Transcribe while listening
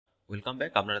Welcome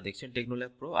back. আপনারা দেখছেন techno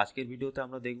lab pro. আজকের ভিডিওতে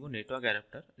আমরা দেখব নেটওয়ার্ক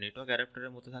অ্যাডাপ্টার। নেটওয়ার্ক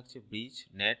অ্যাডাপ্টারের মধ্যে থাকছে bridge,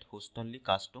 net, host only,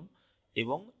 custom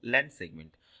এবং ল্যান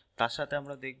সেগমেন্ট। তার সাথে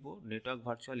আমরা দেখব network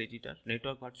virtual editor.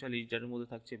 Network virtual এডিটারের মধ্যে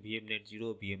থাকছে VMnet 0,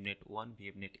 VMnet 1,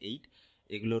 VMnet 8।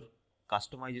 এগুলোর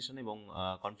কাস্টমাইজেশন এবং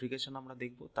কনফিগারেশন আমরা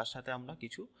দেখব। তার সাথে আমরা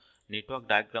কিছু নেটওয়ার্ক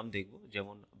ডায়াগ্রাম দেখব,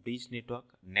 যেমন ব্রিজ নেটওয়ার্ক,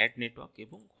 নেট নেটওয়ার্ক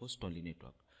এবং হোস্ট অনলি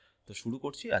নেটওয়ার্ক। তো শুরু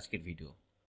করছি আজকের ভিডিও।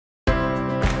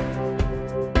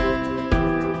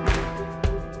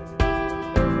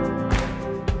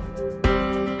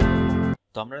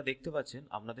 তো আপনারা দেখতে পাচ্ছেন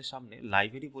আপনাদের সামনে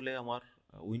লাইব্রেরি বলে আমার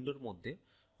উইন্ডোর মধ্যে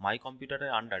মাই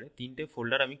কম্পিউটারের আন্ডারে তিনটে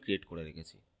ফোল্ডার আমি ক্রিয়েট করে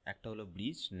রেখেছি। একটা হলো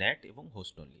ব্রিজ, নেট এবং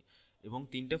হোস্ট অনলি, এবং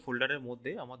তিনটে ফোল্ডারের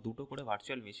মধ্যে আমার দুটো করে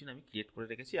ভার্চুয়াল মেশিন আমি ক্রিয়েট করে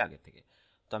রেখেছি আগে থেকে।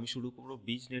 তো আমি শুরু করবো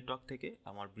ব্রিজ নেটওয়ার্ক থেকে।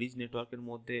 আমার ব্রিজ নেটওয়ার্কের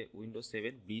মধ্যে উইন্ডোজ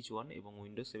 7 ব্রিজ 1 এবং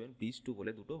উইন্ডোজ 7 ব্রিজ 2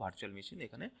 বলে দুটো ভার্চুয়াল মেশিন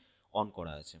এখানে অন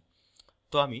করা আছে।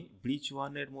 তো আমি ব্রিজ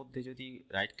 1 এর মধ্যে যদি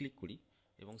রাইট ক্লিক করি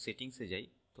এবং সেটিংসে যাই,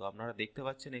 তো আপনারা দেখতে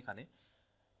পাচ্ছেন এখানে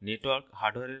নেটওয়ার্ক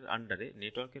হার্ডওয়্যারের আন্ডারে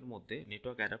নেটওয়ার্কের মধ্যে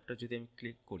নেটওয়ার্ক অ্যাডাপ্টার যদি আমি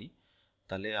ক্লিক করি,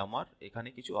 তাহলে আমার এখানে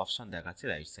কিছু অপশান দেখাচ্ছে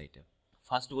রাইট সাইডে।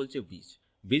 ফার্স্ট বলছে ব্রিজ।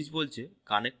 ব্রিজ বলছে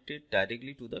connected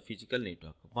directly to the physical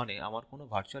network, মানে আমার কোনো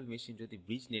ভার্চুয়াল মেশিন যদি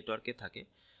ব্রিজ নেটওয়ার্কে থাকে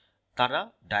তারা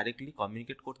ডাইরেক্টলি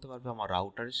কমিউনিকেট করতে পারবে আমার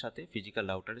রাউটারের সাথে, ফিজিক্যাল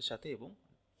রাউটারের সাথে এবং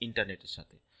ইন্টারনেটের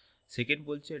সাথে। সেকেন্ড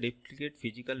বলছে replicate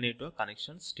physical network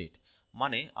connection state,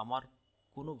 মানে আমার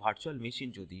কোনো ভার্চুয়াল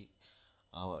মেশিন যদি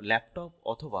ল্যাপটপ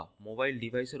অথবা মোবাইল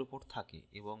ডিভাইসের ওপর থাকে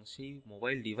এবং সেই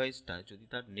মোবাইল ডিভাইসটা যদি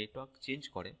তার নেটওয়ার্ক চেঞ্জ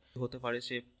করে, হতে পারে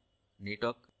সে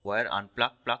নেটওয়ার্ক ওয়্যার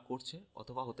প্লাগ করছে,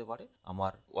 অথবা হতে পারে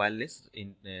আমার ওয়্যারলেস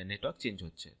নেটওয়ার্ক চেঞ্জ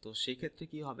হচ্ছে। তো সেই ক্ষেত্রে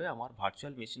কী হবে, আমার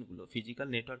ভার্চুয়াল মেশিনগুলো ফিজিক্যাল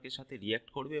নেটওয়ার্কের সাথে রিঅ্যাক্ট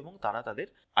করবে এবং তারা তাদের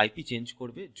আইপি চেঞ্জ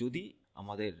করবে যদি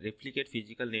আমাদের রেপ্লিকেট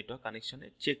ফিজিক্যাল নেটওয়ার্ক কানেকশানে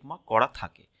চেকমার্ক করা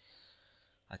থাকে।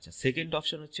 আচ্ছা, সেকেন্ড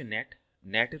অপশন হচ্ছে নেট।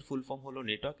 নেটের ফুল ফর্ম হলো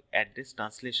network address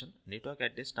translation. Network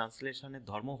address ট্রান্সলেশনের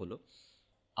ধর্ম হলো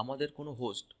আমাদের কোনো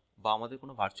হোস্ট বা আমাদের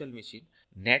কোনো ভার্চুয়াল মেশিন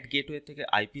নেট গেটওয়ে থেকে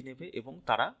আইপি নেবে এবং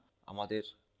তারা আমাদের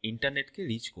ইন্টারনেটকে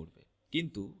রিচ করবে,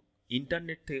 কিন্তু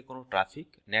ইন্টারনেট থেকে কোনো ট্রাফিক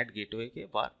নেট গেটওয়েকে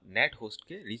বা নেট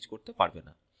হোস্টকে রিচ করতে পারবে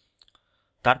না।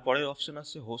 তারপরের অপশন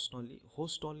আসছে হোস্ট অনলি।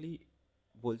 হোস্ট অনলি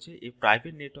বলছে এ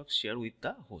private network share with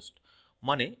the host,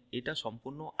 মানে এটা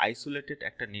সম্পূর্ণ আইসোলেটেড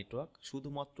একটা নেটওয়ার্ক,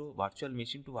 শুধুমাত্র virtual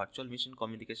machine two virtual machine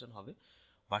communication হবে,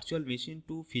 virtual machine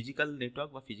two physical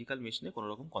network বা ফিজিক্যাল মেশিনে কোনো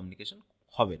রকম কমিউনিকেশন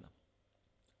হবে না।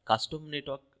 কাস্টম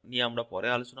নেটওয়ার্ক নিয়ে আমরা পরে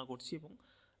আলোচনা করছি এবং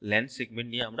ল্যান সেগমেন্ট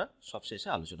নিয়ে আমরা সবশেষে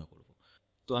আলোচনা করব।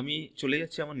 তো আমি চলে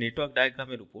যাচ্ছি আমার নেটওয়ার্ক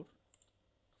ডায়াগ্রামের উপর।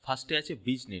 ফার্স্টে আছে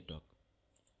ব্রিজ নেটওয়ার্ক।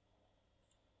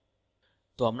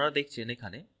 তো আপনারা দেখছেন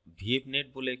এখানে VMnet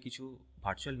বলে কিছু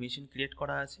ভার্চুয়াল মেশিন ক্রিয়েট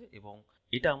করা আছে এবং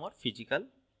এটা আমার ফিজিক্যাল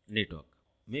নেটওয়ার্ক।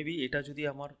 মেবি এটা যদি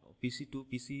আমার PC2,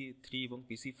 PC3 এবং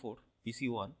PC4,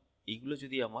 PC1 এইগুলো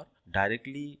যদি আমার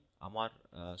ডাইরেক্টলি আমার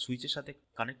সুইচের সাথে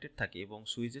কানেক্টেড থাকে এবং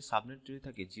সুইচের সাবনেট যদি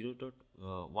থাকে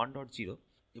 0.1.0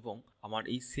 এবং আমার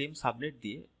এই সেম সাবনেট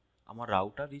দিয়ে আমার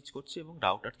রাউটার রিচ করছে এবং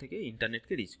রাউটার থেকে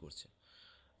ইন্টারনেটকে রিচ করছে।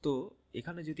 তো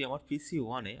এখানে যদি আমার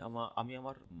PC1-এ আমি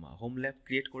আমার হোম ল্যাব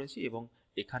ক্রিয়েট করেছি এবং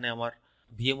এখানে আমার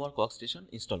VMware ওয়ার্কস্টেশন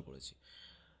ইনস্টল করেছি।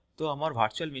 তো আমার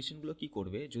ভার্চুয়াল মেশিনগুলো কি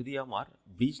করবে, যদি আমার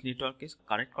ব্রিজ নেটওয়ার্কে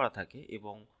কানেক্ট করা থাকে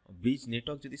এবং ব্রিজ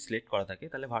নেটওয়ার্ক যদি সিলেক্ট করা থাকে,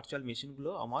 তাহলে ভার্চুয়াল মেশিনগুলো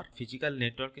আমার ফিজিক্যাল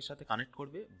নেটওয়ার্কের সাথে কানেক্ট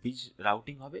করবে, ব্রিজ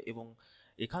রাউটিং হবে এবং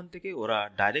এখান থেকে ওরা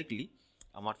ডাইরেক্টলি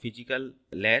আমার ফিজিক্যাল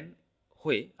ল্যান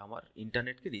হয়ে আমার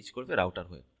ইন্টারনেটকে রিচ করবে রাউটার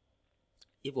হয়ে,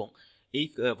 এবং এই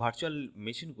ভার্চুয়াল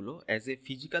মেশিনগুলো as a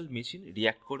physical machine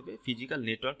react করবে, ফিজিক্যাল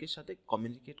নেটওয়ার্কের সাথে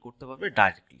কমিউনিকেট করতে পারবে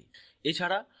ডাইরেক্টলি।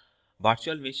 এছাড়া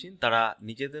ভার্চুয়াল মেশিন তারা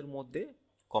নিজেদের মধ্যে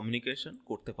কমিউনিকেশন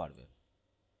করতে পারবে।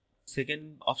 সেকেন্ড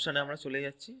অপশানে আমরা চলে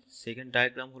যাচ্ছি। সেকেন্ড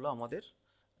ডায়াগ্রাম হলো আমাদের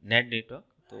নেট নেটওয়ার্ক।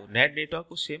 তো নেট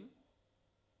নেটওয়ার্কও সেম,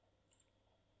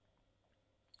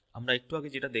 আমরা একটু আগে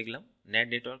যেটা দেখলাম নেট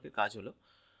নেটওয়ার্কের কাজ হলো,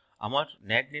 আমার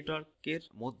নেট নেটওয়ার্কের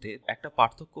মধ্যে একটা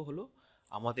পার্থক্য হলো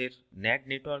আমাদের নেট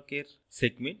নেটওয়ার্কের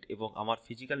সেগমেন্ট এবং আমার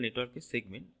ফিজিক্যাল নেটওয়ার্কের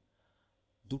সেগমেন্ট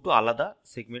দুটো আলাদা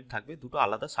সেগমেন্ট থাকবে, দুটো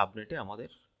আলাদা সাবনেটে আমাদের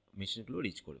মেশিনগুলো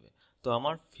রিচ করবে। তো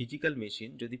আমার ফিজিক্যাল মেশিন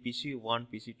যদি PC1,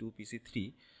 PC2, PC3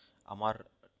 আমার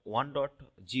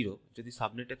 1.0 যদি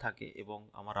সাবনেটে থাকে এবং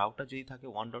আমার রাউটার যদি থাকে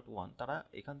 1.1, তারা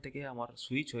এখান থেকে আমার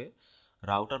সুইচ হয়ে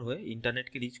রাউটার হয়ে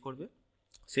ইন্টারনেটকে রিচ করবে।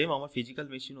 সেম আমার ফিজিক্যাল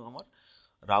মেশিনও আমার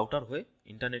রাউটার হয়ে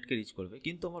ইন্টারনেটকে রিচ করবে,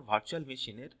 কিন্তু আমার ভার্চুয়াল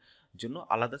মেশিনের জন্য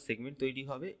আলাদা সেগমেন্ট তৈরি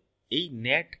হবে। এই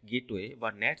নেট গেটওয়ে বা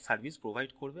নেট সার্ভিস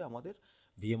প্রোভাইড করবে আমাদের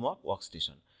VMware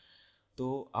ওয়ার্কস্টেশন। তো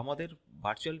আমাদের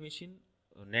ভার্চুয়াল মেশিন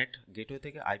নেট গেটওয়ে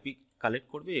থেকে আইপি কালেক্ট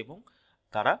করবে এবং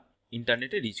তারা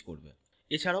ইন্টারনেটে রিচ করবে।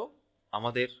 এছাড়াও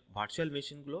আমাদের ভার্চুয়াল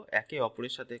মেশিনগুলো একে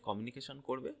অপরের সাথে কমিউনিকেশন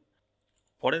করবে।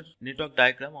 পরের নেটওয়ার্ক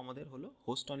ডায়াগ্রাম আমাদের হলো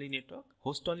host only network.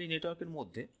 Host only নেটওয়ার্কের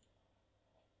মধ্যে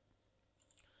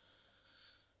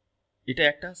এটা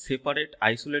একটা সেপারেট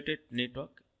আইসোলেটেড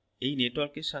নেটওয়ার্ক। এই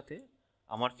নেটওয়ার্কের সাথে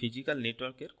আমার ফিজিক্যাল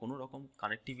নেটওয়ার্কের কোনো রকম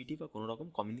কানেক্টিভিটি বা কোনো রকম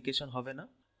কমিউনিকেশন হবে না।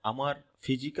 আমার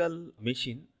ফিজিক্যাল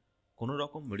মেশিন কোনো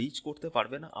রকম রিচ করতে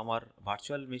পারবে না আমার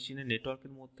ভার্চুয়াল মেশিনের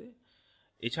নেটওয়ার্কের মধ্যে।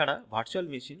 এছাড়া ভার্চুয়াল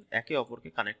মেশিন একে অপরকে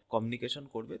কমিউনিকেশন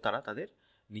করবে তারা তাদের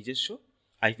নিজস্ব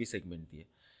আইপি সেগমেন্ট দিয়ে।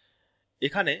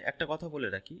 এখানে একটা কথা বলে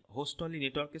রাখি, হোস্ট অনলি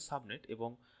নেটওয়ার্কের সাবনেট এবং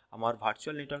আমার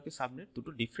ভার্চুয়াল নেটওয়ার্কের সাবনেট দুটো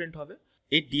ডিফারেন্ট হবে।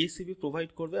 এই ডিএসসিপি প্রোভাইড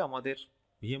করবে আমাদের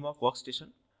ভিএমওয়ার্ক ওয়ার্কস্টেশন।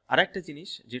 আর একটা জিনিস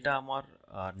যেটা আমার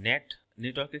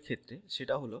নেটওয়ার্কের ক্ষেত্রে,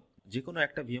 সেটা হলো যে কোনো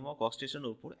একটা ভিএমওয়ার্ক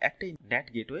ওয়ার্কস্টেশনের উপর একটাই নেট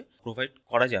গেটওয়ে প্রোভাইড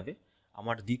করা যাবে,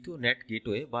 আমার দ্বিতীয় নেট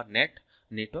গেটওয়ে বা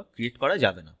নেটওয়ার্ক ক্রিয়েট করা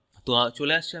যাবে না। তো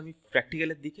চলে আসছে আমি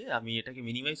প্র্যাকটিক্যালের দিকে। আমি এটাকে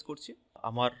মিনিমাইজ করছি।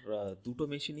 আমার দুটো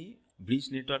মেশিনই ব্রিজ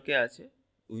নেটওয়ার্কে আছে,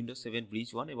 উইন্ডোজ 7 ব্রিজ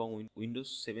 1 এবং উইন্ডোজ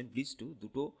 7 ব্রিজ 2।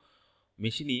 দুটো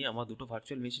মেশিনই আমার, দুটো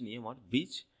ভার্চুয়াল মেশিনই আমার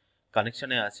ব্রিজ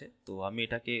কানেকশানে আছে। তো আমি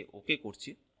এটাকে ওকে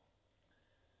করছি।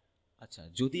 আচ্ছা,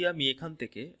 যদি আমি এখান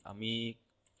থেকে আমি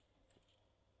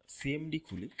সিএমডি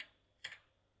খুলি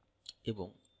এবং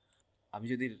আমি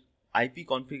যদি আইপি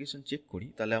কনফিগারেশন চেক করি,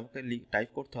 তাহলে আমাকে টাইপ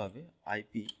করতে হবে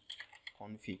আইপি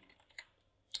কনফিগ।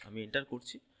 আমি এন্টার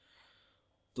করছি।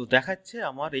 তো দেখাচ্ছে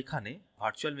আমার এখানে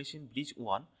ভার্চুয়াল মেশিন ব্রিজ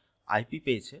 1 আইপি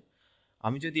পেয়েছে।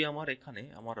 আমি যদি আমার এখানে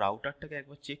আমার রাউটারটাকে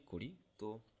একবার চেক করি, তো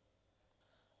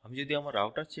আমি যদি আমার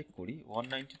রাউটার চেক করি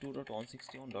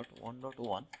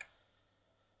 192.161.1.1,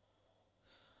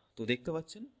 তো দেখতে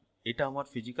পাচ্ছেন এটা আমার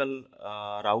ফিজিক্যাল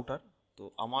রাউটার। তো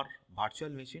আমার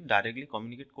ভার্চুয়াল মেশিন ডাইরেক্টলি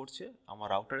কমিউনিকেট করছে আমার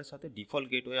রাউটারের সাথে, ডিফল্ট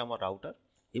গেটওয়ে আমার রাউটার।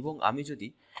 এবং আমি যদি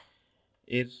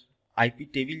এর আইপি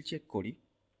টেবিল চেক করি,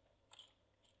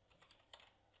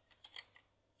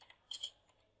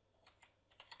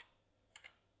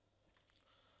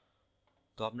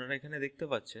 তো আপনারা এখানে দেখতে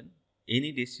পাচ্ছেন এনি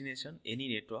ডেস্টিনেশন এনি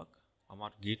নেটওয়ার্ক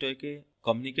আমার গেটওয়েকে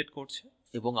কমিউনিকেট করছে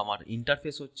এবং আমার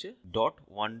ইন্টারফেস হচ্ছে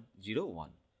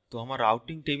 .101। তো আমার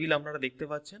রাউটিং টেবিল আপনারা দেখতে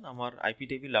পাচ্ছেন, আমার আইপি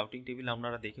টেবিল, রাউটিং টেবিল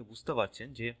আপনারা দেখে বুঝতে পারছেন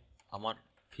যে আমার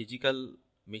ফিজিক্যাল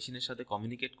মেশিনের সাথে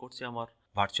কমিউনিকেট করছে আমার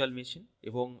ভার্চুয়াল মেশিন।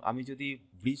 এবং আমি যদি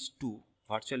ব্রিজ 2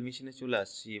 ভার্চুয়াল মেশিনে চলে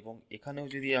আসছি এবং এখানেও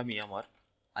যদি আমি আমার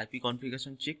আইপি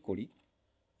কনফিগারেশন চেক করি,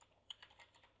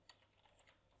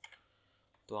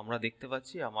 তো আমরা দেখতে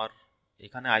পাচ্ছি আমার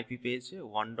এখানে আইপি পেয়েছে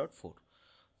 1.4।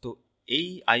 তো এই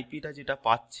আইপিটা যেটা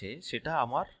পাচ্ছে সেটা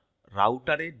আমার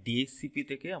রাউটারের ডিএসসিপি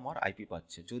থেকে আমার আইপি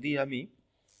পাচ্ছে। যদি আমি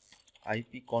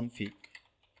আইপি কনফিগ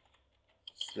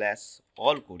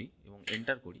 /all করি এবং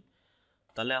এন্টার করি,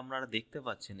 তাহলে আপনারা দেখতে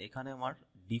পাচ্ছেন এখানে আমার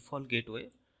ডিফল্ট গেটওয়ে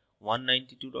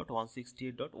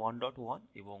 192.168.1.1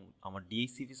 এবং আমার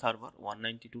ডিএসসিপি সার্ভার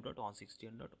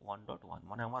 192.168.1.1।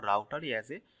 মানে আমার রাউটারই as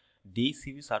a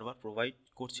DSCP server provide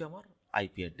করছে আমার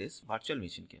আইপি অ্যাড্রেস ভার্চুয়াল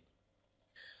মেশিনকে।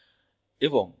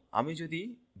 এবং আমি যদি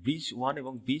ব্রিজ 1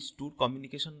 এবং ব্রিজ 2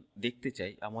 কমিউনিকেশন দেখতে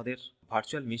চাই আমাদের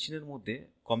ভার্চুয়াল মেশিনের মধ্যে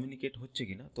কমিউনিকেট হচ্ছে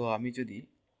কিনা, তো আমি যদি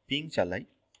পিং চালাই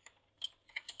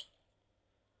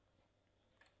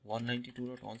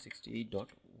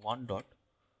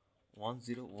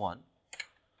 192.168.1.101,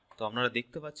 তো আপনারা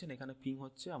দেখতে পাচ্ছেন এখানে পিং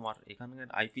হচ্ছে। আমার এখানকার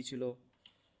আইপি ছিল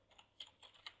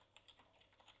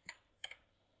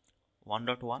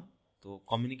 1.1, তো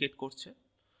কমিউনিকেট করছে।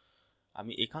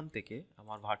 আমি এখান থেকে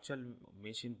আমার ভার্চুয়াল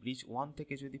মেশিন ব্রিজ 1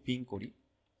 থেকে যদি পিং করি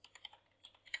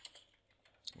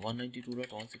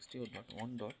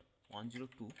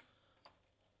 192.168.1.102,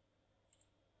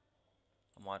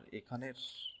 আমার এখানের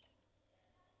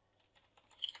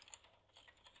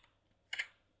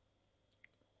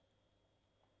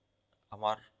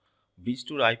আমার ব্রিজ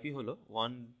 2 আইপি হলো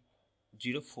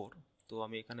 104। তো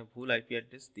আমি এখানে ভুল আইপি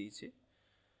অ্যাড্রেস দিয়েছি,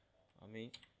 আমি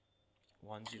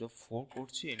 104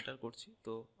 করছি, এন্টার করছি।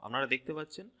 তো আপনারা দেখতে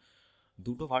পাচ্ছেন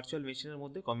দুটো ভার্চুয়াল মেশিনের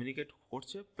মধ্যে কমিউনিকেট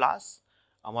করছে, প্লাস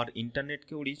আমার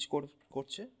ইন্টারনেটকেও রিচ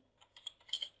করছে,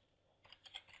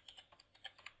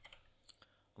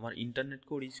 আমার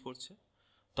ইন্টারনেটকেও রিচ করছে।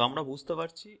 তো আমরা বুঝতে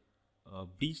পারছি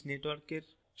ব্রিজ নেটওয়ার্কের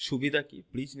সুবিধা কি।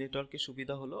 ব্রিজ নেটওয়ার্কের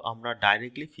সুবিধা হলো আমরা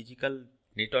ডাইরেক্টলি ফিজিক্যাল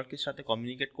নেটওয়ার্কের সাথে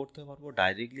কমিউনিকেট করতে পারবো,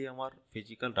 ডাইরেক্টলি আমার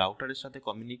ফিজিক্যাল রাউটারের সাথে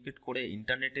কমিউনিকেট করে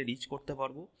ইন্টারনেটে রিচ করতে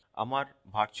পারবো, আমার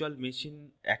ভার্চুয়াল মেশিন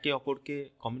একে অপরকে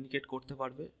কমিউনিকেট করতে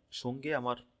পারবে, সঙ্গে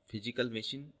আমার ফিজিক্যাল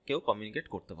মেশিনকেও কমিউনিকেট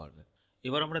করতে পারবে।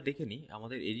 এবার আমরা দেখে নিই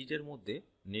আমাদের এডিটের মধ্যে,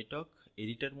 নেটওয়ার্ক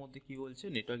এডিটার মধ্যে কি বলছে।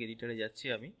 নেটওয়ার্ক এডিটারে যাচ্ছি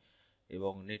আমি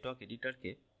এবং নেটওয়ার্ক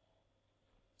এডিটারকে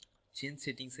চেঞ্জ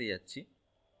সেটিংসে যাচ্ছি,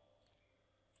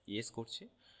 ইয়েস করছি।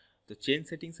 তো চেঞ্জ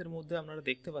সেটিংসের মধ্যে আপনারা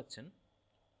দেখতে পাচ্ছেন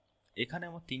এখানে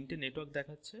আমার তিনটে নেটওয়ার্ক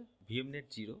দেখাচ্ছে। ভিএমনেট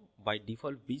 0 বাই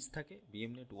ডিফল্ট ব্রিজ থাকে,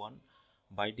 ভিএমনেট 1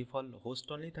 বাই ডিফল্ট হোস্ট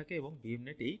অনলি থাকে এবং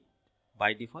ভিএমনেট 8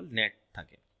 বাই ডিফল্ট নেট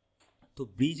থাকে। তো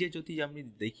ব্রিজে যদি আমি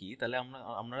দেখি তাহলে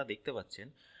আপনারা দেখতে পাচ্ছেন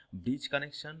ব্রিজ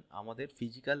কানেকশন আমাদের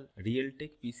ফিজিক্যাল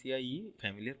রিয়েলটেক পিসিআই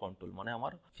ফ্যামিলির কন্ট্রোল, মানে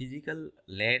আমার ফিজিক্যাল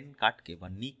ল্যান কার্ডকে বা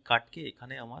নিক কার্ডকে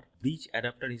এখানে আমার ব্রিজ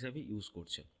অ্যাডাপ্টার হিসেবে ইউজ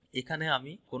করছে। এখানে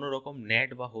আমি কোনো রকম নেট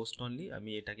বা হোস্ট অনলি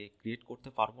আমি এটাকে ক্রিয়েট করতে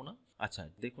পারবো না। আচ্ছা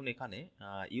দেখুন, এখানে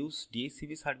ইউজ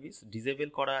ডিএসসিপি সার্ভিস ডিসেবল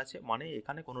করা আছে, মানে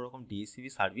এখানে কোনো রকম ডিএসসিপি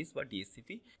সার্ভিস বা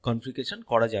ডিএসসিপি কনফিগারেশন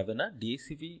করা যাবে না।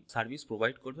 ডিএসসিপি সার্ভিস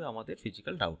প্রোভাইড করবে আমাদের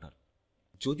ফিজিক্যাল রাউটার।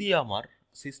 যদি আমার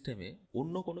সিস্টেমে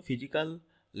অন্য কোনো ফিজিক্যাল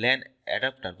ল্যান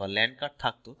অ্যাডাপ্টার বা ল্যান কার্ড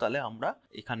থাকতো, তাহলে আমরা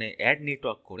এখানে অ্যাড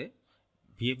নেটওয়ার্ক করে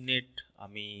ভিএমনেট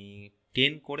আমি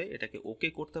 10 করে এটাকে ওকে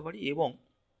করতে পারি, এবং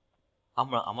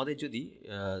আমাদের যদি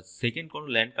সেকেন্ড কোনো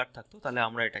ল্যান কার্ড থাকতো তাহলে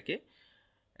আমরা এটাকে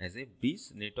অ্যাজ এ ব্রিজ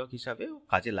নেটওয়ার্ক হিসাবে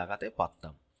কাজে লাগাতে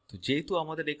পারতাম। তো যেহেতু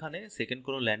আমাদের এখানে সেকেন্ড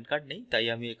কোনো ল্যান কার্ড নেই, তাই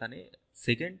আমি এখানে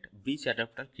সেকেন্ড ব্রিজ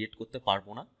অ্যাডাপ্টার ক্রিয়েট করতে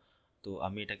পারবো না। তো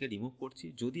আমি এটাকে রিমুভ করছি।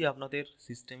 যদি আপনাদের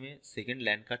সিস্টেমে সেকেন্ড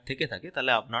ল্যান কার্ড থেকে থাকে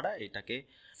তাহলে আপনারা এটাকে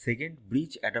সেকেন্ড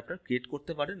ব্রিজ অ্যাডাপ্টার ক্রিয়েট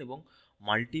করতে পারেন এবং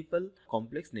মাল্টিপল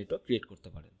কমপ্লেক্স নেটওয়ার্ক ক্রিয়েট করতে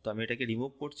পারেন। তো আমি এটাকে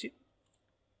রিমুভ করছি।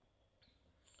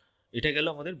 এটা গেল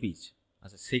আমাদের ব্রিজ।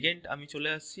 আচ্ছা, সেকেন্ড আমি চলে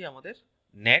আসছি আমাদের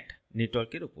নেট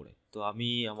নেটওয়ার্কের উপরে। তো আমি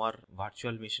আমার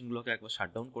ভার্চুয়াল মেশিনগুলোকে একবার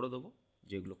শাটডাউন করে দেবো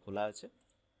যেগুলো খোলা আছে,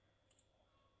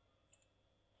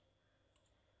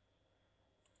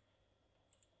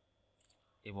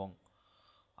 এবং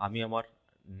আমি আমার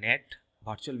নেট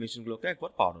ভার্চুয়াল মেশিনগুলোকে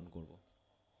একবার পাওয়ার অন করবো।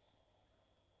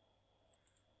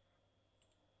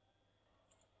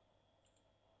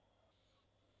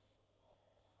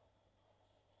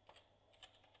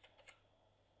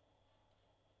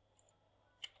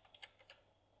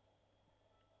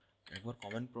 একবার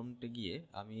কমেন্ট প্রম্পটে গিয়ে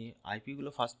আমি আইপিগুলো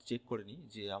ফার্স্ট চেক করে নিই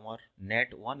যে আমার নেট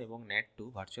 1 এবং নেট 2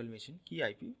 ভার্চুয়াল মেশিন কি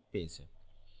আইপি পেয়েছে।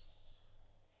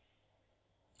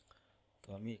 তো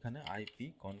আমি এখানে আইপি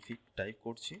কনফিগ টাইপ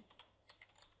করছি,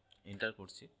 এন্টার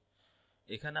করছি।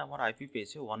 এখানে আমার আইপি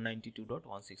পেয়েছে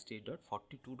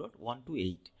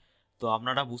 192.168.42.128। তো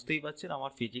আপনারা বুঝতেই পারছেন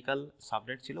আমার ফিজিক্যাল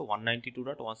সাবনেট ছিল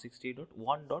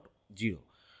 192.168.1.0।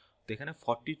 তো এখানে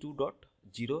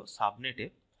 42.0 সাবনেটে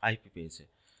আইপি পেয়েছে।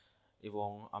 এবং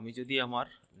আমি যদি আমার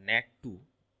ন্যাট 2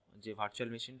 যে ভার্চুয়াল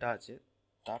মেশিনটা আছে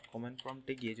তার কমেন্ট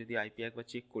প্রম্পটে গিয়ে যদি আইপি একবার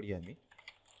চেক করি আমি,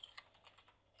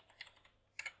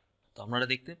 তো আপনারা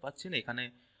দেখতে পাচ্ছেন এখানে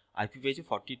আইপি পেয়েছে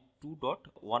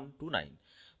 42.129।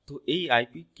 তো এই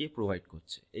আইপি কে প্রোভাইড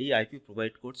করছে? এই আইপি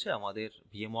প্রোভাইড করছে আমাদের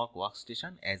ভিএমওয়ার্ক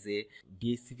workstation as a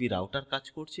DSCP router কাজ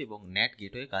করছে এবং নেট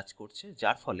গেটওয়ে কাজ করছে,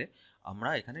 যার ফলে আমরা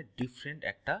এখানে ডিফারেন্ট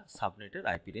একটা সাবনেটের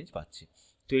আইপি রেঞ্জ পাচ্ছি।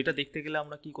 তো এটা দেখতে গেলে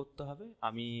আমরা কি করতে হবে,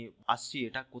 আমি আসছি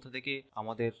এটা কোথা থেকে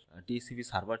আমাদের ডিএসসিপি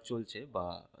সার্ভার চলছে বা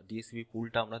ডিএসসিপি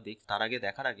পুলটা আমরা তার আগে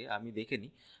দেখার আগে আমি দেখে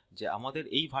নিই যে আমাদের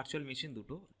এই ভার্চুয়াল মেশিন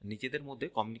দুটো নিজেদের মধ্যে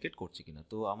কমিউনিকেট করছে কিনা।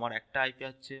 তো আমার একটা আইপি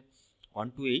হচ্ছে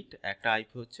 128, একটা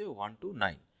আইপি হচ্ছে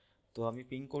 129। তো আমি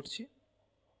পিং করছি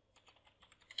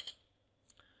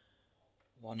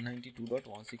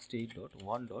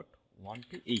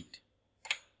 192.168.1.128।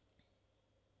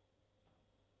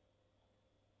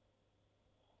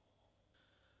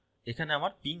 এখানে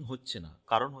আমার পিং হচ্ছে না,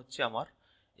 কারণ হচ্ছে আমার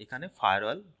এখানে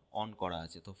ফায়ারওয়াল অন করা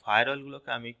আছে। তো ফায়ারওয়ালগুলোকে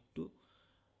আমি একটু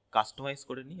কাস্টমাইজ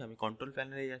করে নিই। আমি কন্ট্রোল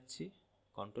প্যানেলে যাচ্ছি,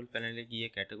 কন্ট্রোল প্যানেলে গিয়ে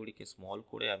ক্যাটাগরিকে স্মল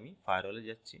করে আমি ফায়ারওয়ালে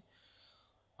যাচ্ছি।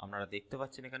 আপনারা দেখতে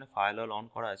পাচ্ছেন এখানে ফায়ারওয়াল অন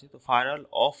করা আছে। তো ফায়ারওয়াল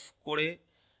অফ করে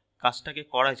কাজটাকে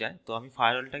করা যায়। তো আমি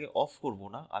ফায়ারওয়ালটাকে অফ করব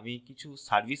না, আমি কিছু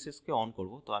সার্ভিসেসকে অন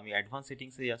করব। তো আমি অ্যাডভান্স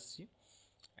সেটিংসে যাচ্ছি।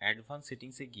 অ্যাডভান্স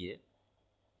সেটিংসে গিয়ে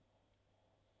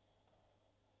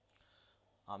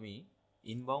আমি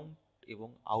ইনবাউন্ড এবং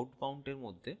আউটবাউন্ডের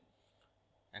মধ্যে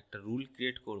একটা রুল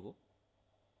ক্রিয়েট করব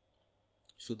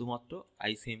শুধুমাত্র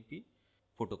আইসিএমপি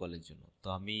প্রোটোকলের জন্য। তো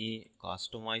আমি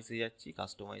কাস্টমাইজে যাচ্ছি,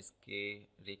 কাস্টমাইজকে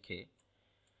রেখে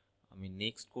আমি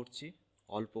নেক্সট করছি,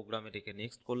 অল প্রোগ্রামে রেখে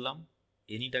নেক্সট করলাম।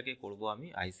 এনিটাকে করব আমি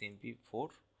ICMP4।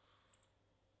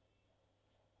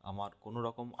 আমার কোনো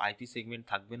রকম আইপি সেগমেন্ট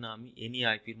থাকবে না, আমি এনি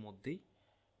আইপির মধ্যেই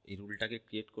এই রুলটাকে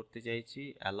ক্রিয়েট করতে চাইছি।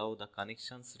 অ্যালাউ দ্য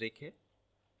কানেকশনস রেখে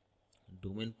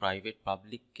ডোমেন প্রাইভেট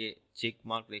পাবলিককে চেক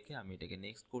মার্ক রেখে আমি এটাকে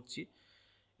নেক্সট করছি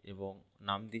এবং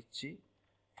নাম দিচ্ছি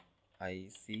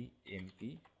ICMP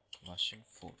ভার্সন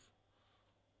 4।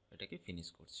 এটাকে ফিনিশ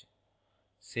করছি।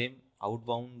 সেম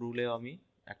আউটবাউন্ড রুলে আমি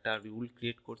একটা রুল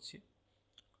ক্রিয়েট করছি,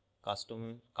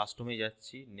 কাস্টমে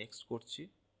যাচ্ছি, নেক্সট করছি,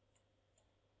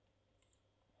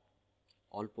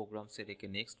 অল প্রোগ্রামসে রেখে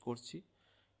নেক্সট করছি।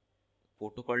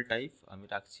 প্রোটোকল টাইপ আমি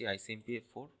রাখছি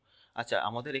ICMP4। আচ্ছা,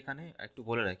 আমাদের এখানে একটু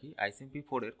বলে রাখি,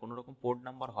 ICMP4 এর কোনো রকম পোর্ট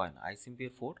নাম্বার হয় না।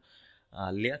 ICMP4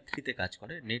 লেয়ার 3তে কাজ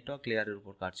করে, নেটওয়ার্ক লেয়ারের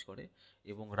উপর কাজ করে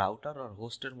এবং রাউটার আর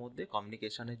হোস্টের মধ্যে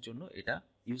কমিউনিকেশনের জন্য এটা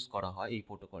ইউজ করা হয় এই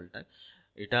প্রোটোকলটায়।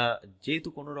 এটা যেহেতু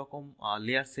কোনো রকম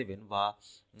লেয়ার 7 বা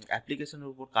অ্যাপ্লিকেশনের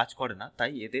উপর কাজ করে না,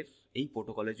 তাই এদের এই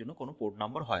প্রোটোকলের জন্য কোনো পোর্ট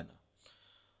নাম্বার হয় না।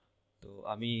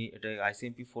 আমি এটা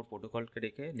ICMP4 প্রোটোকলকে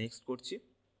রেখে নেক্সট করছি।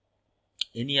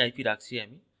 এনি আইপি রাখছি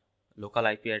আমি, লোকাল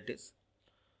আইপি অ্যাড্রেস,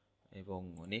 এবং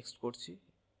নেক্সট করছি,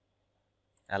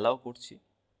 অ্যালাউ করছি,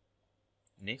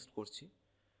 নেক্সট করছি।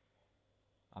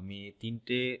 আমি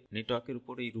তিনটে নেটওয়ার্কের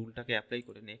উপর এই রুলটাকে অ্যাপ্লাই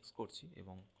করে নেক্সট করছি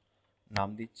এবং নাম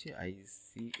দিচ্ছি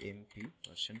ICMP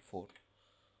ভার্সন 4।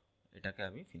 এটাকে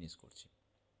আমি ফিনিশ করছি।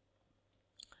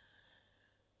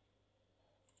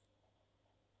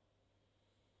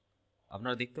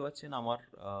 আপনারা দেখতে পাচ্ছেন আমার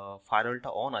ফায়ারওয়ালটা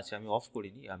অন আছে, আমি অফ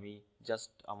করিনি, আমি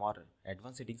জাস্ট আমার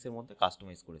অ্যাডভান্স সেটিংসের মধ্যে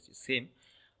কাস্টমাইজ করেছি। সেম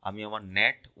আমি আমার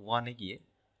NAT 1-এ গিয়ে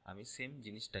আমি সেম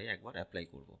জিনিসটাই একবার অ্যাপ্লাই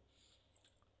করব।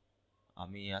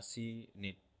 আমি আসি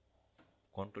নেট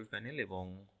কন্ট্রোল প্যানেল এবং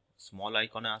স্মল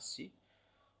আইকনে আসছি,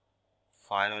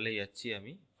 ফায়ারওয়ালে যাচ্ছি,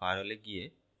 আমি ফায়ারওয়ালে গিয়ে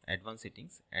অ্যাডভান্স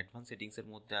সেটিংসের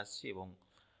মধ্যে আসছি এবং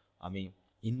আমি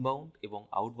ইনবাউন্ড এবং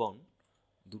আউটবাউন্ড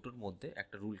দুটোর মধ্যে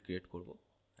একটা রুল ক্রিয়েট করব।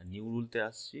 নিউ রুলতে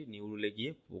আসছি, নিউ রুলে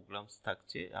গিয়ে প্রোগ্রামস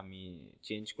থাকছে, আমি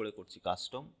চেঞ্জ করে করছি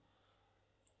কাস্টম,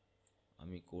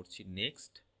 আমি করছি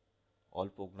নেক্সট, অল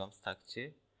প্রোগ্রামস থাকছে,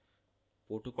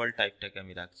 প্রোটোকল টাইপটাকে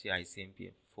আমি রাখছি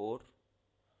ICMP4,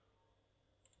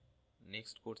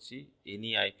 নেক্সট করছি, এনি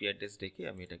আইপি অ্যাড্রেস রেখে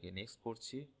আমি এটাকে নেক্সট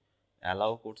করছি,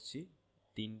 অ্যালাউ করছি,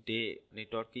 তিনটে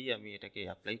নেটওয়ার্কেই আমি এটাকে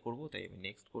অ্যাপ্লাই করব, তাই আমি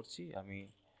নেক্সট করছি, আমি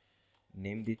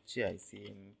নেম দিচ্ছি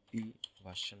ICMP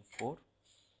ভার্সন 4,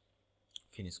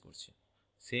 ফিনিশ করছি।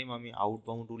 সেম আমি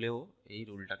আউটবাউন্ড রুলেও এই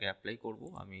রুলটাকে অ্যাপ্লাই করব,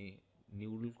 আমি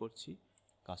নিউ রুল করছি,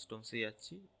 কাস্টমসে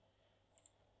যাচ্ছি,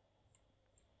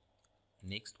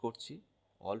 নেক্সট করছি,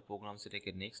 অল প্রোগ্রামস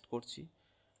এটাকে নেক্সট করছি,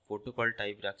 প্রোটোকল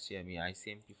টাইপ রাখছি আমি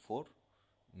ICMP4,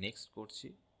 নেক্সট করছি,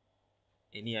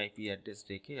 এনি আইপি অ্যাড্রেস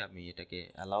রেখে আমি এটাকে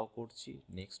অ্যালাউ করছি,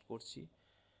 নেক্সট করছি,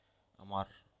 আমার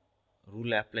রুল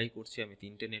অ্যাপ্লাই করছি আমি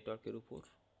তিনটে নেটওয়ার্কের উপর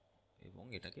এবং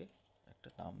এটাকে একটা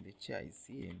নাম দিচ্ছি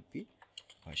ICMP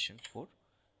ভার্সন 4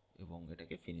 এবং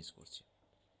এটাকে ফিনিশ করছি।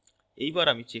 এইবার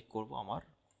আমি চেক করব আমার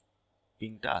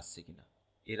পিংটা আসছে কিনা।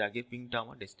 এর আগের পিংটা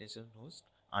আমার ডেস্টিনেশন হোস্ট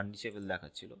আনরিচেবল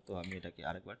দেখাচ্ছিল, তো আমি এটাকে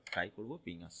আরেকবার ট্রাই করব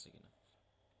পিং আসছে কিনা।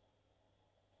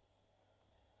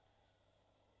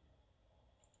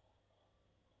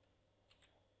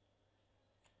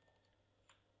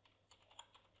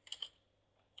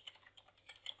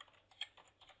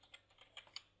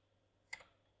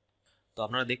 তো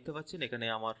আপনারা দেখতে পাচ্ছেন এখানে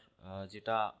আমার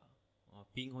যেটা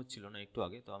পিং হচ্ছিল না একটু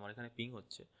আগে, তো আমার এখানে পিং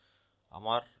হচ্ছে।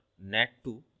 আমার NAT2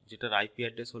 যেটার আইপি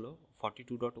অ্যাড্রেস হলো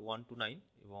 42.129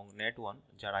 এবং NAT1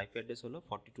 যার আইপি অ্যাড্রেস হলো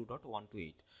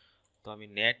 42.128। তো আমি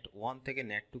NAT1 থেকে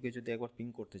NAT2 কে যদি একবার পিং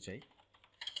করতে চাই,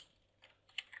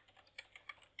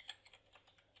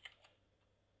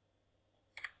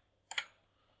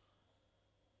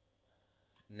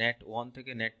 NAT1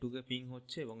 থেকে NAT2 কে পিং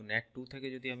হচ্ছে এবং NAT2 থেকে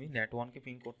যদি আমি NAT1 কে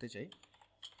পিং করতে চাই,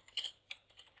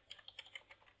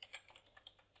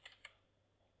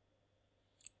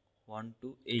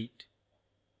 128,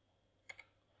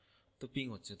 তো পিং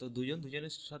হচ্ছে। তো দুজন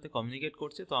দুজনের সাথে কমিউনিকেট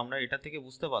করছে। তো আমরা এটা থেকে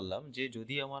বুঝতে পারলাম যে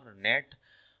যদি আমার NAT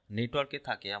নেটওয়ার্কে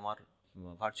থাকে আমার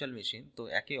ভার্চুয়াল মেশিন, তো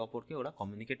একে অপরকে ওরা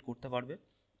কমিউনিকেট করতে পারবে।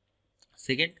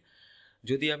 সেকেন্ড,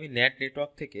 যদি আমি NAT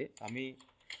নেটওয়ার্ক থেকে আমি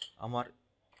আমার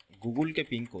গুগলকে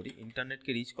পিং করি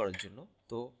ইন্টারনেটকে রিচ করার জন্য,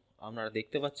 তো আপনারা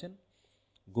দেখতে পাচ্ছেন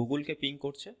গুগলকে পিং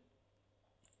করছে।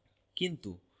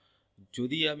 কিন্তু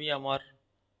যদি আমি আমার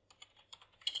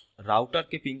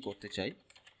রাউটারকে পিং করতে চাই,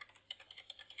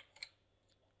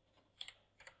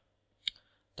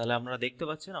 তাহলে আপনারা দেখতে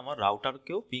পাচ্ছেন আমার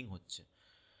রাউটারকেও পিং হচ্ছে।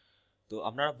 তো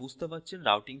আপনারা বুঝতে পারছেন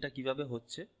রাউটিংটা কিভাবে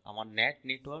হচ্ছে। আমার NAT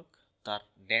নেটওয়ার্ক তার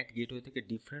NAT গেটওয়ে থেকে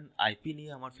ডিফারেন্ট আইপি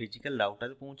নিয়ে আমার ফিজিক্যাল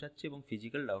রাউটারে পৌঁছাচ্ছে এবং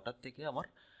ফিজিক্যাল রাউটার থেকে আমার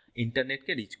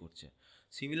ইন্টারনেটকে রিচ করছে।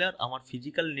 সিমিলার আমার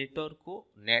ফিজিক্যাল নেটওয়ার্কও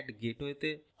NAT গেটওয়েতে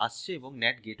আসছে এবং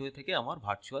NAT গেটওয়ে থেকে আমার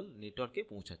ভার্চুয়াল নেটওয়ার্কে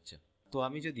পৌঁছাচ্ছে। তো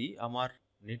আমি যদি আমার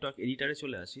নেটওয়ার্ক এডিটারে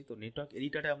চলে আসি, তো নেটওয়ার্ক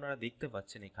এডিটারে আপনারা দেখতে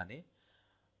পাচ্ছেন এখানে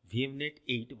VMnet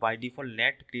 8 বাই ডিফল্ট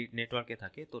NAT নেটওয়ার্কে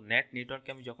থাকে। তো NAT নেটওয়ার্কে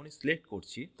আমি যখনই সিলেক্ট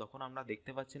করছি তখন আমরা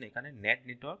দেখতে পাচ্ছেন এখানে NAT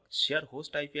network share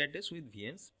host IP address with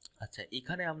VMs। আচ্ছা,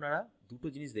 এখানে আপনারা দুটো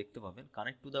জিনিস দেখতে পাবেন,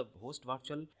 connect to the host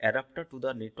virtual adapter to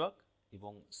the network,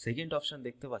 এবং সেকেন্ড অপশন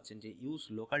দেখতে পাচ্ছেন যে use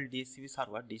local DHCP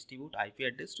server distribute IP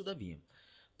address to the VM।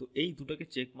 তো এই দুটোকে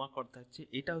চেক মার্ক করতে হচ্ছে।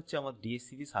 এটা হচ্ছে আমার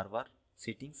DHCP server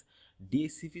settings.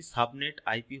 DHCP subnet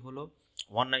IP হলো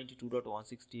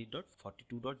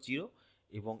 192.168.42.0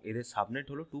 এবং এদের সাবনেট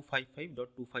হলো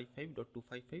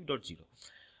 255.255.255.0।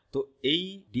 তো এই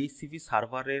DHCP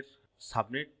সার্ভারের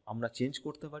সাবনেট আমরা চেঞ্জ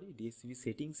করতে পারি। DHCP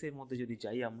সেটিংসের মধ্যে যদি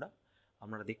যাই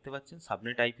আপনারা দেখতে পাচ্ছেন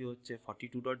সাবনেট আইপি হচ্ছে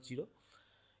 42.0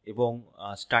 এবং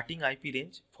স্টার্টিং আইপি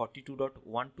রেঞ্জ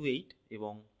 42.128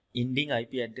 এবং এন্ডিং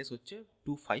আইপি অ্যাড্রেস হচ্ছে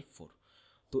 254।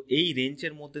 তো তো এই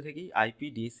রেঞ্জের মধ্যে থেকেই আইপি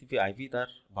ডিএসসিপি আইপি তার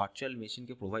ভার্চুয়াল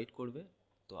মেশিনকে প্রোভাইড করবে।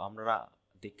 তো আপনারা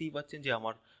দেখতেই পাচ্ছেন যে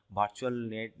আমার ভার্চুয়াল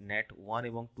নেট 1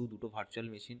 এবং 2 দুটো ভার্চুয়াল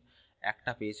মেশিন,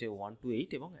 একটা পেয়েছে 128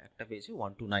 এবং একটা পেয়েছে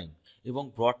 129, এবং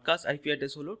ব্রডকাস্ট আইপি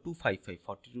অ্যাড্রেস হলো 255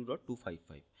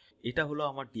 42.255। এটা হলো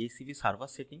আমার ডিএসসিপি সার্ভার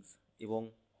সেটিংস। এবং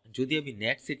যদি আমি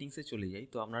নেট সেটিংসে চলে যাই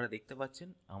তো আপনারা দেখতে পাচ্ছেন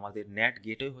আমাদের নেট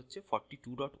গেটওয়ে হচ্ছে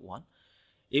 42.1,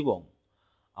 এবং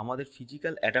আমাদের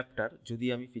ফিজিক্যাল অ্যাডাপ্টার, যদি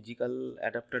আমি ফিজিক্যাল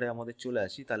অ্যাডাপ্টারে আমাদের চলে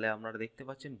আসি তাহলে আপনারা দেখতে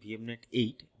পাচ্ছেন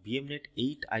ভিএমনেট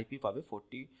 8 আইপি পাবে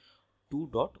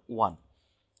 42.1।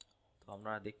 তো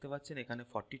আপনারা দেখতে পাচ্ছেন এখানে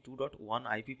 42.1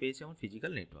 আইপি পেয়েছে আমার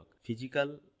ফিজিক্যাল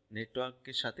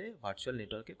নেটওয়ার্কের সাথে ভার্চুয়াল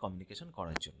নেটওয়ার্কের কমিউনিকেশন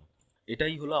করার জন্য।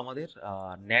 এটাই হলো আমাদের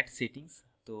নেট সেটিংস।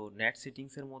 তো নেট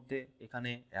সেটিংসের মধ্যে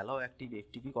এখানে অ্যালাউ অ্যাক্টিভ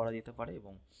এফটিপি করা যেতে পারে,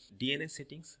 এবং DNS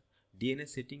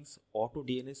settings auto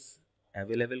DNS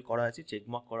available করা আছে,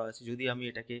 চেকমার্ক করা আছে। যদি আমি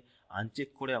এটাকে আনচেক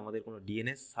করে আমাদের কোনো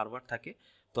ডিএনএস সার্ভার থাকে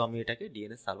তো আমি এটাকে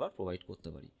ডিএনএস সার্ভার প্রোভাইড করতে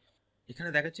পারি। এখানে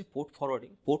দেখাচ্ছে পোর্ট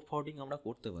ফরওয়ার্ডিং আমরা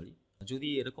করতে পারি। যদি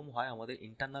এরকম হয় আমাদের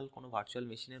ইন্টারনাল কোনো ভার্চুয়াল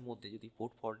মেশিনের মধ্যে যদি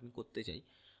পোর্ট ফরওয়ার্ডিং করতে চাই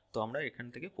তো আমরা এখান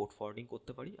থেকে পোর্ট ফরওয়ার্ডিং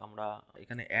করতে পারি। আমরা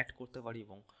এখানে অ্যাড করতে পারি,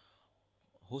 এবং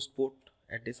হোস্ট পোর্ট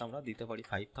অ্যাড্রেস আমরা দিতে পারি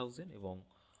 5000, এবং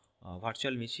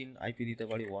ভার্চুয়াল মেশিন আইপি দিতে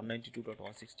পারি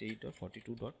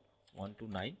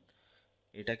 192.168.42.129।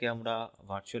 এটাকে আমরা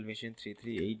ভার্চুয়াল মেশিন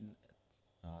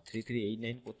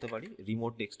 3389 করতে পারি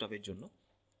রিমোট ডেস্কটপের জন্য।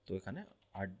 তো এখানে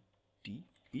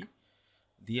আরডিপি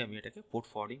দিয়ে আমি এটাকে পোর্ট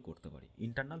ফরওয়ার্ডিং করতে পারি,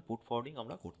 ইন্টারনাল পোর্ট ফরওয়ার্ডিং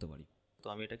আমরা করতে পারি। তো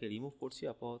আমি এটাকে রিমুভ করছি,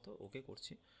 আপাতত ওকে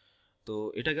করছি। তো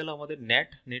এটা গেল আমাদের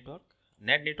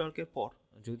নেটওয়ার্কের পর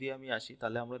যদি আমি আসি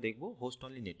তাহলে আমরা দেখব হোস্ট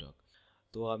অনলি নেটওয়ার্ক।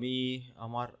 তো আমি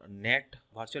আমার নেট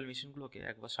ভার্চুয়াল মেশিনগুলোকে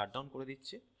একবার শাটডাউন করে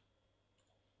দিচ্ছি।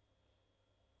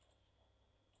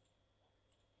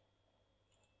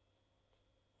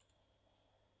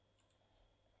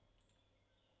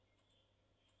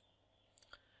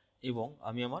 এবং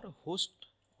আমি আমার হোস্ট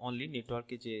অনলি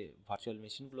নেটওয়ার্কে যে ভার্চুয়াল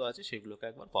মেশিনগুলো আছে সেগুলোকে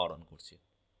একবার পাওয়ার অন করছি।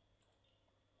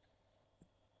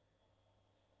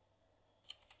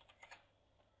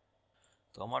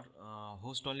 তো আমার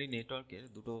হোস্ট অনলি নেটওয়ার্কের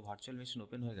দুটো ভার্চুয়াল মেশিন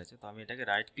ওপেন হয়ে গেছে। তো আমি এটাকে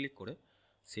রাইট ক্লিক করে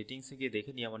সেটিংসে গিয়ে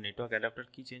দেখে নিই আমার নেটওয়ার্ক অ্যাডাপ্টার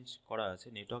কী চেঞ্জ করা আছে।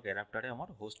 নেটওয়ার্ক অ্যাডাপ্টারে আমার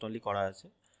হোস্ট অনলি করা আছে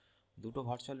দুটো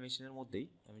ভার্চুয়াল মেশিনের মধ্যেই।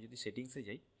 আমি যদি সেটিংসে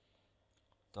যাই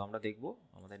তো আমরা দেখব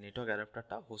আমাদের নেটওয়ার্ক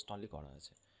অ্যাডাপ্টারটা হোস্ট অনলি করা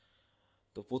আছে।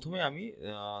 তো প্রথমে আমি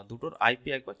দুটোর আইপি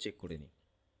একবার চেক করে নিই।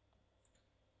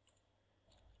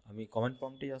 আমি কমেন্ট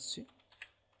প্রম্পটে আসছি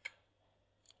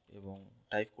এবং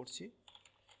টাইপ করছি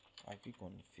আইপি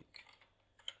কনফিগ।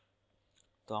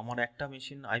 তো আমার একটা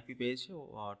মেশিন আইপি পেয়েছে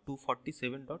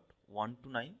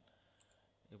 247.129,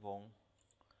 এবং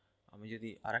আমি যদি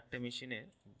আর একটা মেশিনে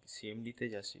সিএমডিতে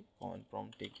যাচ্ছি কমেন্ট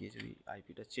প্রম্পটে গিয়ে যদি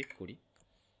আইপিটা চেক করি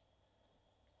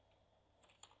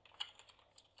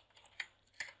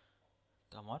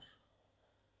তো আমার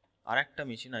আর একটা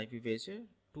মেশিন আইপি পেয়েছে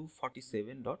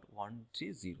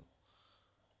 247.130।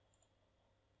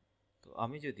 তো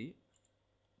আমি যদি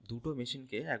দুটো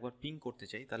মেশিনকে একবার পিং করতে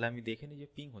চাই তাহলে আমি দেখে নিই যে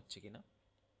পিং হচ্ছে কিনা।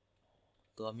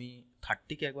 তো আমি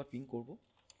 30কে একবার পিং করব।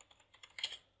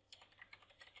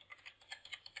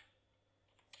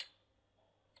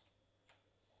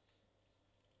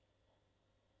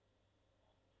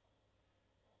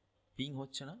 পিং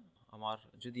হচ্ছে না আমার।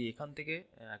 যদি এখান থেকে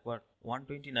একবার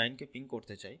 129কে পিং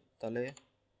করতে চাই তাহলে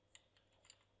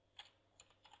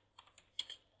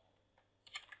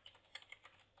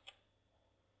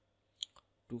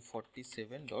টু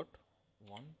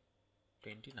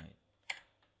 47.129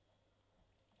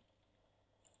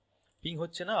 পিং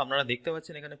হচ্ছে না। আপনারা দেখতে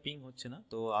পাচ্ছেন এখানে পিং হচ্ছে না।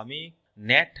 তো আমি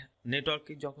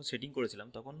নেটওয়ার্কে যখন সেটিং করেছিলাম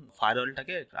তখন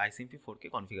ফায়ারওয়ালটাকে ICMP4কে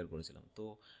কনফিগার করেছিলাম। তো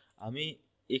আমি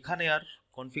এখানে আর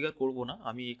কনফিগার করব না,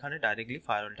 আমি এখানে ডাইরেক্টলি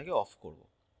ফায়ারওয়ালটাকে অফ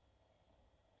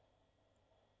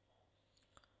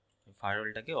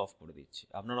করে দিচ্ছি।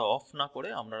 আপনারা অফ না করে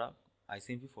আপনারা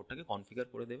ICMP4টাকে কনফিগার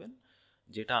করে দেবেন,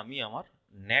 যেটা আমি আমার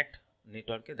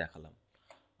নেটওয়ার্কে দেখালাম।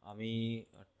 আমি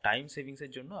টাইম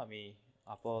সেভিংসের জন্য আমি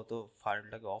আপাতত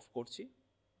ফায়ারওয়ালটাকে অফ করছি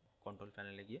কন্ট্রোল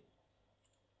প্যানেলে গিয়ে।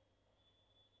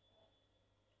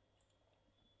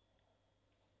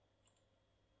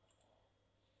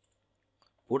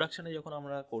 প্রোডাকশানে যখন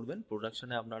আপনারা করবেন,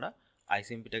 প্রোডাকশানে আপনারা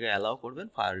ICMPটাকে অ্যালাউ করবেন,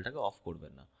 ফায়ারওয়ালটাকে অফ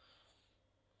করবেন না।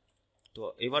 তো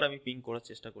এবার আমি পিং করার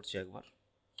চেষ্টা করছি একবার।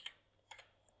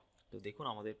 তো দেখুন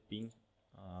আমাদের পিং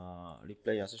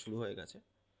রিপ্লাই আসা শুরু হয়ে গেছে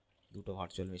দুটো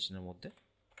ভার্চুয়াল মেশিনের মধ্যে।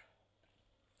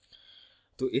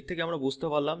 তো এর থেকে আমরা বুঝতে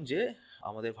পারলাম যে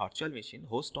আমাদের ভার্চুয়াল মেশিন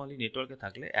হোস্ট অনলি নেটওয়ার্কে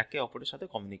থাকলে একে অপরের সাথে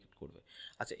কমিউনিকেট করবে।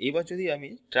 আচ্ছা, এবার যদি আমি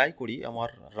ট্রাই করি আমার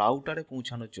রাউটারে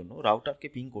পৌঁছানোর জন্য রাউটারকে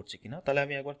পিং করছে কিনা, তাহলে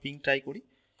আমি একবার পিং ট্রাই করি।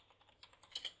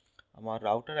 আমার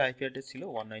রাউটারের আইপি অ্যাড্রেস ছিল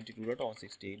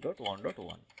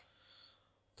 192.168.1.1।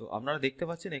 তো আপনারা দেখতে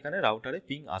পাচ্ছেন এখানে রাউটারে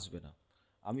পিং আসবে না।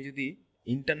 আমি যদি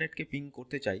ইন্টারনেটকে পিং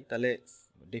করতে চাই তাহলে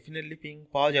ডেফিনেটলি পিং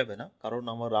পাওয়া যাবে না, কারণ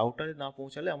আমার রাউটারে না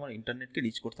পৌঁছালে আমার ইন্টারনেটকে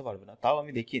রিচ করতে পারবে না। তাও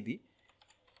আমি দেখিয়ে দিই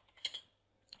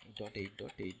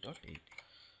 8.8.8.8,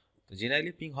 তো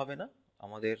জেনারেলি পিং হবে না,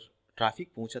 আমাদের ট্রাফিক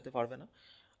পৌঁছাতে পারবে না।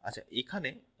 আচ্ছা, এখানে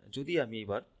যদি আমি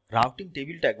এবার রাউটিং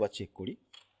টেবিলটা একবার চেক করি,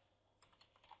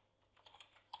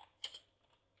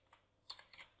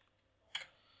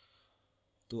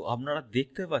 তো আপনারা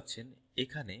দেখতে পাচ্ছেন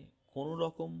এখানে কোনো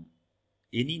রকম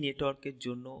এনি নেটওয়ার্কের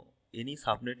জন্য, এনি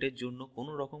সাবনেটের জন্য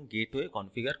কোনো রকম গেটওয়ে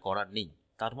কনফিগার করা নেই।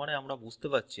 তার মানে আমরা বুঝতে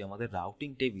পারছি আমাদের রাউটিং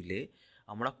টেবিলে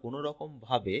আমরা কোনো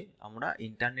রকমভাবে আমরা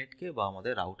ইন্টারনেটকে বা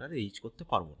আমাদের রাউটারে রিচ করতে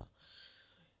পারবো না।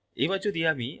 এবার যদি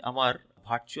আমি আমার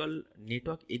ভার্চুয়াল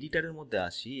নেটওয়ার্ক এডিটারের মধ্যে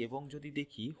আসি এবং যদি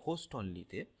দেখি হোস্ট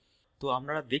অনলিতে, তো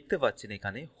আপনারা দেখতে পাচ্ছেন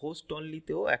এখানে হোস্ট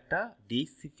অনলিতেও একটা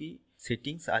ডিএসসিপি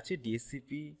সেটিংস আছে।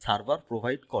 ডিএসসিপি সার্ভার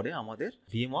প্রোভাইড করে আমাদের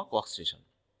ভিএমওয়ার ওয়ার্কস্টেশন।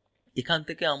 এখান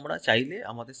থেকে আমরা চাইলে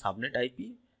আমাদের সাবনেট আইপি,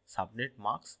 সাবনেট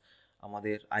মার্কস,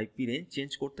 আমাদের আইপি রেঞ্জ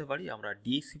চেঞ্জ করতে পারি। আমরা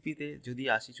ডিএসসিপিতে যদি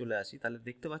চলে আসি তাহলে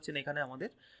দেখতে পাচ্ছেন এখানে আমাদের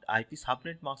আইপি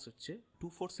সাবনেট মার্কস হচ্ছে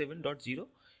 247.0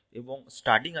 এবং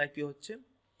স্টার্টিং আইপি হচ্ছে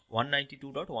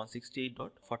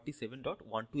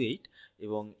 192.168.47.128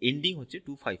 এবং এন্ডিং হচ্ছে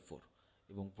 254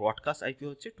 এবং ব্রডকাস্ট আইপি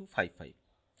হচ্ছে 255।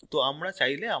 তো আমরা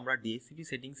চাইলে আমরা ডিএসসিপি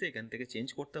সেটিংসে এখান থেকে চেঞ্জ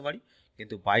করতে পারি,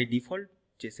 কিন্তু বাই ডিফল্ট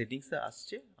যে সেটিংসটা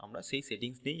আসছে আমরা সেই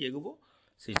সেটিংস নিয়েই এগোবো,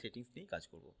 সেই সেটিংস নিয়েই কাজ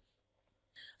করব।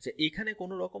 আচ্ছা, এখানে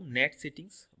কোনো রকম নেট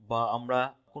সেটিংস বা আমরা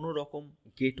কোনো রকম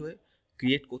গেটওয়ে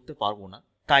ক্রিয়েট করতে পারবো না।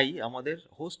 তাই আমাদের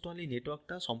হোস্ট অনলি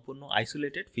নেটওয়ার্কটা সম্পূর্ণ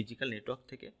আইসোলেটেড ফিজিক্যাল নেটওয়ার্ক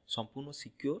থেকে, সম্পূর্ণ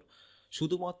সিকিউর।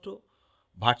 শুধুমাত্র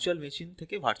ভার্চুয়াল মেশিন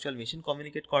থেকে ভার্চুয়াল মেশিন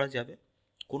কমিউনিকেট করা যাবে,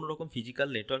 কোনো রকম ফিজিক্যাল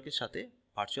নেটওয়ার্কের সাথে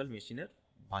ভার্চুয়াল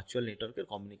নেটওয়ার্কের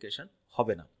কমিউনিকেশন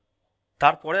হবে না।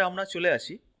 তারপরে আমরা চলে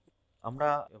আসি, আমরা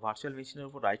ভার্চুয়াল মেশিনের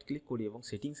উপর রাইট ক্লিক করি এবং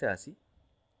সেটিংসে আসি,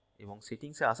 এবং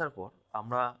সেটিংসে আসার পর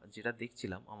আমরা যেটা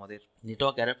দেখছিলাম আমাদের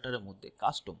নেটওয়ার্ক অ্যাডাপ্টারের মধ্যে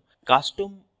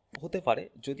কাস্টম হতে পারে।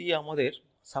 যদি আমাদের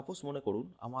সাপোজ মনে করুন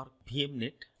আমার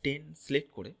ভিএমনেট 10 সিলেক্ট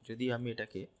করে যদি আমি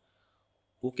এটাকে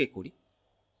ওকে করি,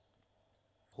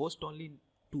 হোস্ট অনলি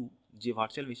 2 যে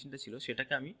ভার্চুয়াল মেশিনটা ছিল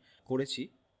সেটাকে আমি করেছি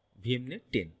ভিএমনেট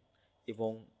 10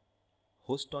 এবং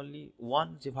হোস্ট অনলি 1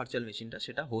 যে ভার্চুয়াল মেশিনটা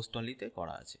সেটা হোস্ট অনলিতে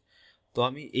করা আছে। তো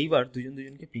আমি এইবার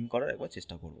দুজনকে পিং করার একবার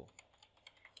চেষ্টা করব।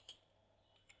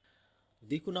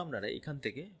 দেখুন আপনারা এখান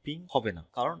থেকে পিং হবে না,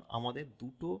 কারণ আমাদের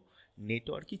দুটো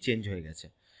নেটওয়ার্কই চেঞ্জ হয়ে গেছে।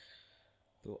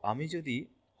 তো আমি যদি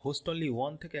হোস্ট অনলি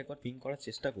 1 থেকে একবার পিং করার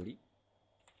চেষ্টা করি,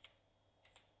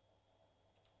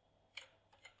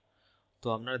 তো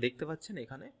আপনারা দেখতে পাচ্ছেন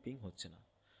এখানে পিং হচ্ছে না।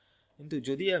 কিন্তু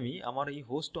যদি আমি আমার এই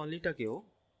হোস্ট অনলিটাকেও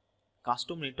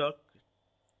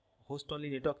হোস্ট অনলি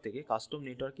নেটওয়ার্ক থেকে কাস্টম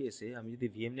নেটওয়ার্কে এসে আমি যদি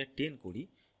ভিএমনেট 10 করি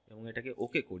এবং এটাকে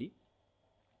ওকে করি,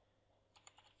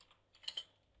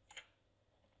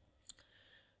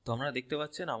 তো আপনারা দেখতে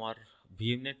পাচ্ছেন আমার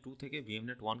ভিএমনেট 2 থেকে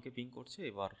ভিএমনেট 1কে পিং করছে।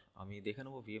 এবার আমি দেখে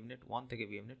নেব ভিএমনেট 1 থেকে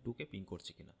ভিএমনেট 2কে পিং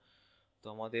করছে কিনা। তো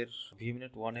আমাদের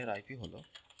ভিএমনেট 1 এর আইপি হলো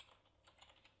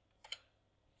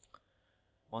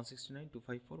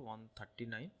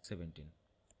 169.254.139.17।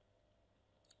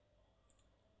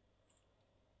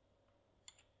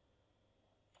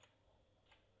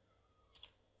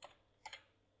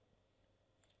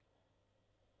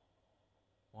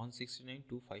 One sixty nine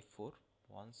two five four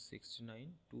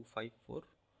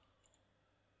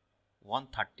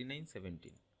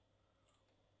 139.254.139.17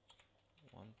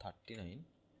 139।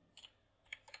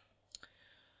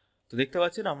 তো দেখতে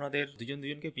পাচ্ছেন আমাদের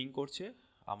দুজনকে পিং করছে।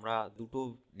 আমরা দুটো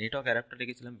নেটওয়ার্ক অ্যাডাপ্টার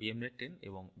রেখেছিলাম ভিএমনেট 10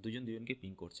 এবং দুজনকে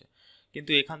পিং করছে,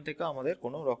 কিন্তু এখান থেকে আমাদের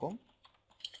কোনো রকম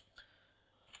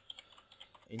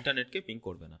ইন্টারনেটকে পিং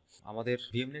করবে না। আমাদের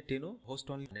ভিএমনেট 10ও হোস্ট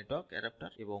অনলি নেটওয়ার্ক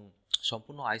অ্যাডাপ্টার এবং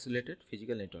সম্পূর্ণ আইসোলেটেড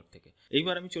ফিজিক্যাল নেটওয়ার্ক থেকে।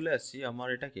 এইবার আমি চলে আসছি আমার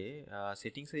এটাকে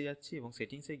সেটিংসে যাচ্ছি এবং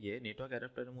সেটিংসে গিয়ে নেটওয়ার্ক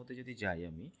অ্যাডাপ্টারের মধ্যে যদি যাই,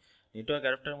 আমি নেটওয়ার্ক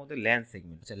অ্যাডাপ্টারের মধ্যে ল্যান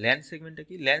সেগমেন্ট। আচ্ছা, ল্যান সেগমেন্টটা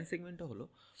কি? ল্যান সেগমেন্টটা হলো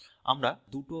আমরা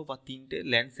দুটো বা তিনটে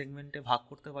ল্যান সেগমেন্টে ভাগ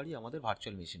করতে পারি আমাদের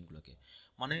ভার্চুয়াল মেশিনগুলোকে।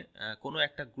 মানে কোনো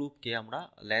একটা গ্রুপকে আমরা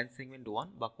ল্যান সেগমেন্ট 1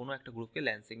 বা কোনো একটা গ্রুপকে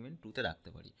ল্যান সেগমেন্ট 2তে রাখতে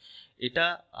পারি। এটা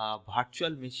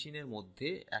ভার্চুয়াল মেশিনের মধ্যে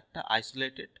একটা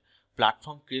আইসোলেটেড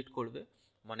প্ল্যাটফর্ম ক্রিয়েট করবে।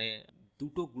 মানে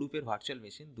দুটো গ্রুপের ভার্চুয়াল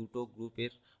মেশিন দুটো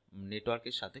গ্রুপের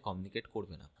নেটওয়ার্কের সাথে কমিউনিকেট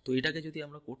করবে না। তো এটাকে যদি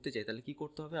আমরা করতে চাই তাহলে কি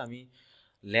করতে হবে? আমি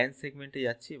ল্যান সেগমেন্টে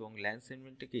যাচ্ছি এবং ল্যান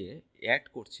সেগমেন্টকে অ্যাড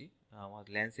করছি আমার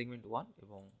ল্যান সেগমেন্ট 1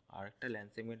 এবং আরেকটা ল্যান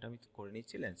সেগমেন্ট আমি করে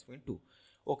নিচ্ছি ল্যান সেগমেন্ট 2।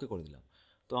 ওকে করে দিলাম।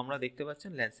 তো আমরা দেখতে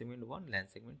পাচ্ছেন ল্যান সেগমেন্ট 1 ল্যান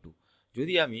সেগমেন্ট 2।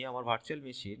 যদি আমি আমার virtual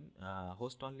machine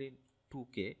host only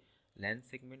 2কে LAN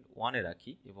segment 1 এ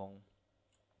রাখি এবং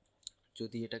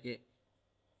যদি এটাকে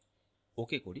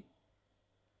ওকে করি,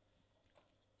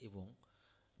 এবং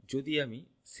যদি আমি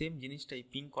সেম জিনিসটাই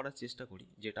পিং করার চেষ্টা করি,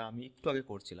 যেটা আমি একটু আগে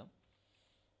করছিলাম,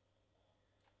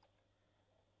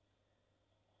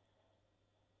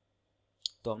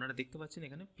 তো আপনারা দেখতে পাচ্ছেন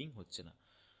এখানে পিং হচ্ছে না।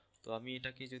 তো আমি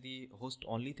এটাকে যদি হোস্ট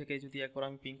অনলি থেকে যদি একবার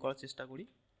আমি পিং করার চেষ্টা করি,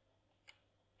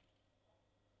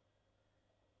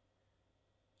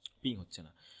 পিং হচ্ছে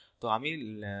না। তো আমি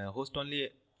হোস্ট অনলি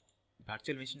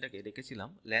ভার্চুয়াল মেশিনটাকে রেখেছিলাম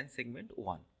ল্যান সেগমেন্ট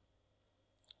 1,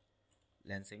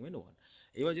 ল্যান সেগমেন্ট 1।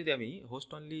 এবার যদি আমি হোস্ট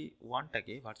অনলি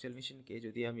 1টাকে ভার্চুয়াল মেশিনকে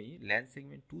যদি আমি ল্যান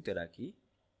সেগমেন্ট 2তে রাখি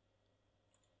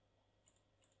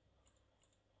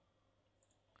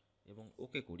এবং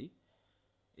ওকে করি,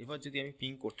 এবার যদি আমি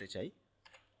পিং করতে চাই,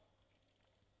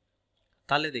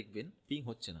 তাহলে দেখবেন পিং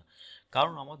হচ্ছে না,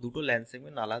 কারণ আমার দুটো ল্যান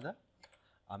সেগমেন্ট আলাদা।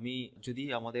 আমি যদি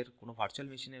আমাদের কোনো ভার্চুয়াল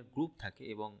মেশিনের গ্রুপ থাকে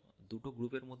এবং দুটো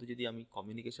গ্রুপের মধ্যে যদি আমি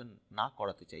কমিউনিকেশন না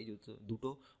করাতে চাই, দুটো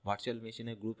ভার্চুয়াল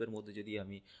মেশিনের গ্রুপের মধ্যে যদি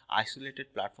আমি আইসোলেটেড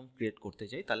প্ল্যাটফর্ম ক্রিয়েট করতে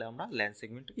চাই, তাহলে আমরা ল্যান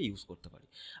সেগমেন্টটাকে ইউজ করতে পারি।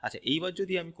 আচ্ছা, এইবার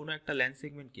যদি আমি কোনো একটা ল্যান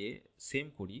সেগমেন্টকে সেম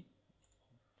করি,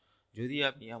 যদি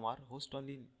আমি আমার হোস্ট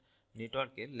অনলি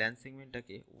নেটওয়ার্কের ল্যান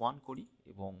সেগমেন্টটাকে 1 করি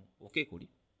এবং ওকে করি,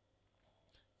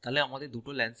 তাহলে আমাদের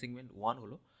দুটো ল্যান সেগমেন্ট 1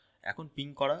 হলো। এখন পিং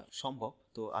করা সম্ভব,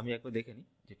 তো আমি একবার দেখে নিই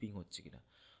যে পিং হচ্ছে কিনা।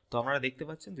 তো আপনারা দেখতে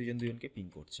পাচ্ছেন দুজনকে পিং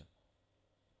করছে।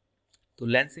 তো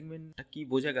ল্যান সেগমেন্টটা কি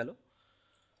বোঝা গেল?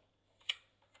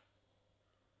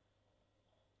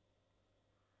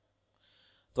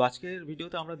 তো আজকের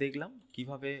ভিডিওতে আমরা দেখলাম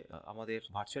কিভাবে আমাদের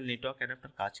ভার্চুয়াল নেটওয়ার্ক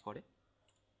অ্যাডাপ্টার কাজ করে,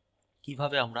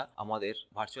 কিভাবে আমরা আমাদের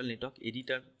ভার্চুয়াল নেটওয়ার্ক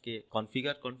এডিটরকে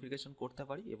কনফিগারেশন করতে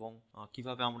পারি এবং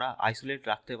কিভাবে আমরা আইসোলেট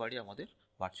রাখতে পারি আমাদের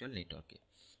ভার্চুয়াল নেটওয়ার্কে।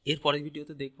 এর পরের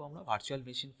ভিডিওতে দেখবো আমরা ভার্চুয়াল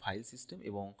মেশিন ফাইল সিস্টেম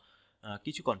এবং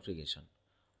কিছু কনফিগারেশন।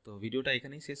 তো ভিডিওটা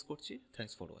এখানেই শেষ করছি।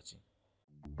 Thanks for watching.